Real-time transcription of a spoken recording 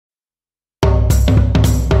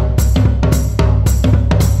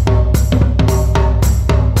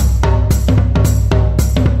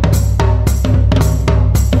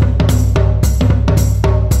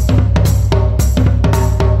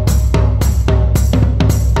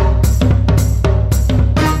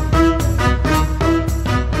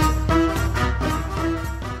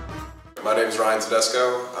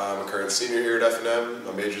Tedesco. I'm a current senior here at F&M.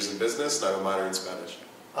 My major's in business and I have a minor in Spanish.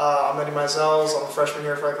 I'm Eddie Mizels. I'm a freshman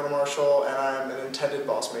here at Franklin Marshall and I'm an intended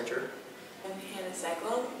boss major. I'm Hannah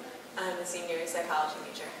Segel. I'm a senior psychology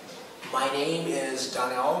major. My name is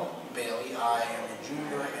Donnell Bailey. I am a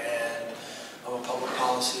junior and I'm a public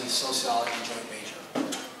policy sociology joint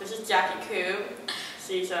major. This is Jackie Koo.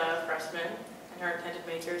 She's a freshman and her intended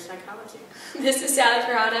major is psychology. This is Sally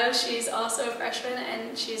Corrado. She's also a freshman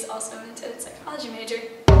and she's also an intended psychology major.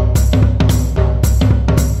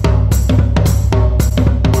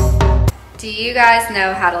 Do you guys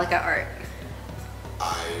know how to look at art?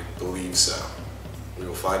 I believe so. We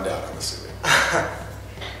will find out, I'm assuming.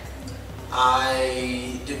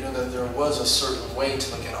 I didn't know that there was a certain way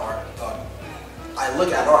to look at art, but I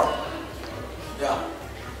look at art. Yeah.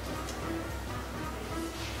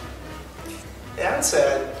 Yeah, I'd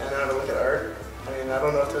say I know how to look at art. I mean, I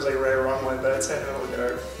don't know if there's like a right or wrong way, but I'd say I know how to look at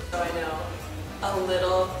art. So I know a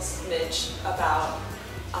little smidge about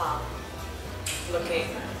looking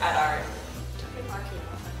at art.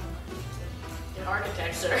 In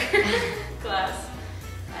architecture class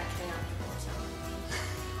at camp.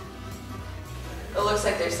 It looks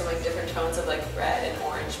like there's some like different tones of like red and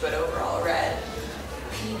orange, but overall red.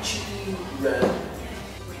 Peachy red.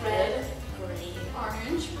 Red, green,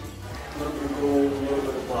 Orange, A little bit of gold, a little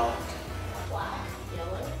bit of black. black,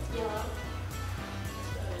 yellow.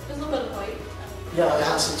 There's a little bit of white. Yeah, it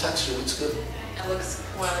has some texture. It's good. It looks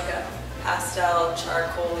more like a pastel,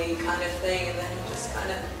 charcoal-y kind of thing, and then he just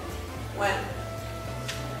kind of went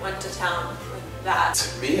to town with that.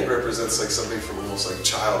 To me, it represents like something from almost like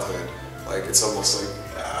childhood. Like it's almost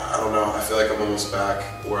like, I don't know, I feel like I'm almost back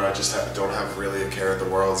where I just don't have really a care in the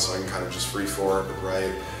world, so I can kind of just free form and write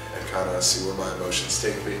and kind of see where my emotions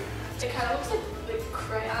take me. it kind of looks like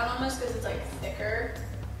crayon almost because it's like thicker.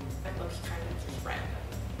 It looks kind of just red.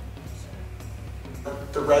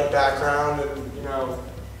 The red background and, you know,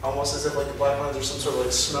 almost as if like the black lines are some sort of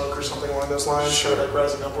like smoke or something along those lines, Sure. like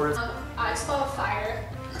rising upwards. I saw fire.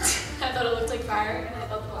 I thought it looked like fire and I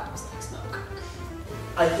thought the black was like smoke.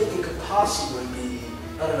 I think it could possibly be,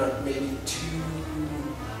 I don't know, maybe two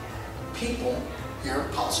people here,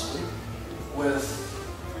 possibly, with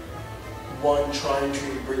one trying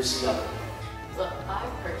to embrace the other. But I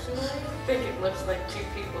personally think it looks like two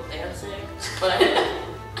people dancing, but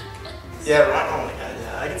Yeah, right. Oh my god,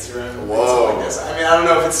 yeah, I can see Ryan. Whoa. Like this. I mean, I don't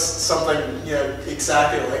know if it's something, you know,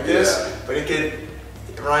 exactly like this, Yeah. but it could,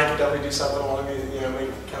 Ryan could definitely do something along the, you know, make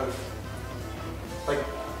it kind of, like,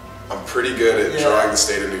 I'm pretty good at Yeah. drawing the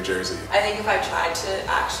state of New Jersey. I think if I tried to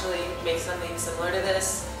actually make something similar to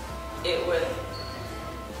this, it would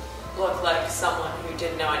look like someone who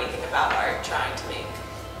didn't know anything about art trying to make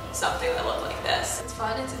something that looked like this. It's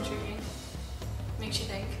fun, it's intriguing. Makes you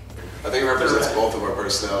think. I think it represents both of our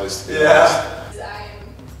personalities, to be honest. yeah.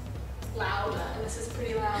 I'm loud and this is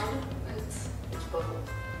pretty loud. And it's both.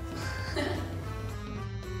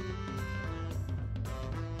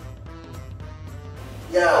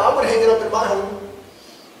 Yeah, I'm gonna hang it up in my home.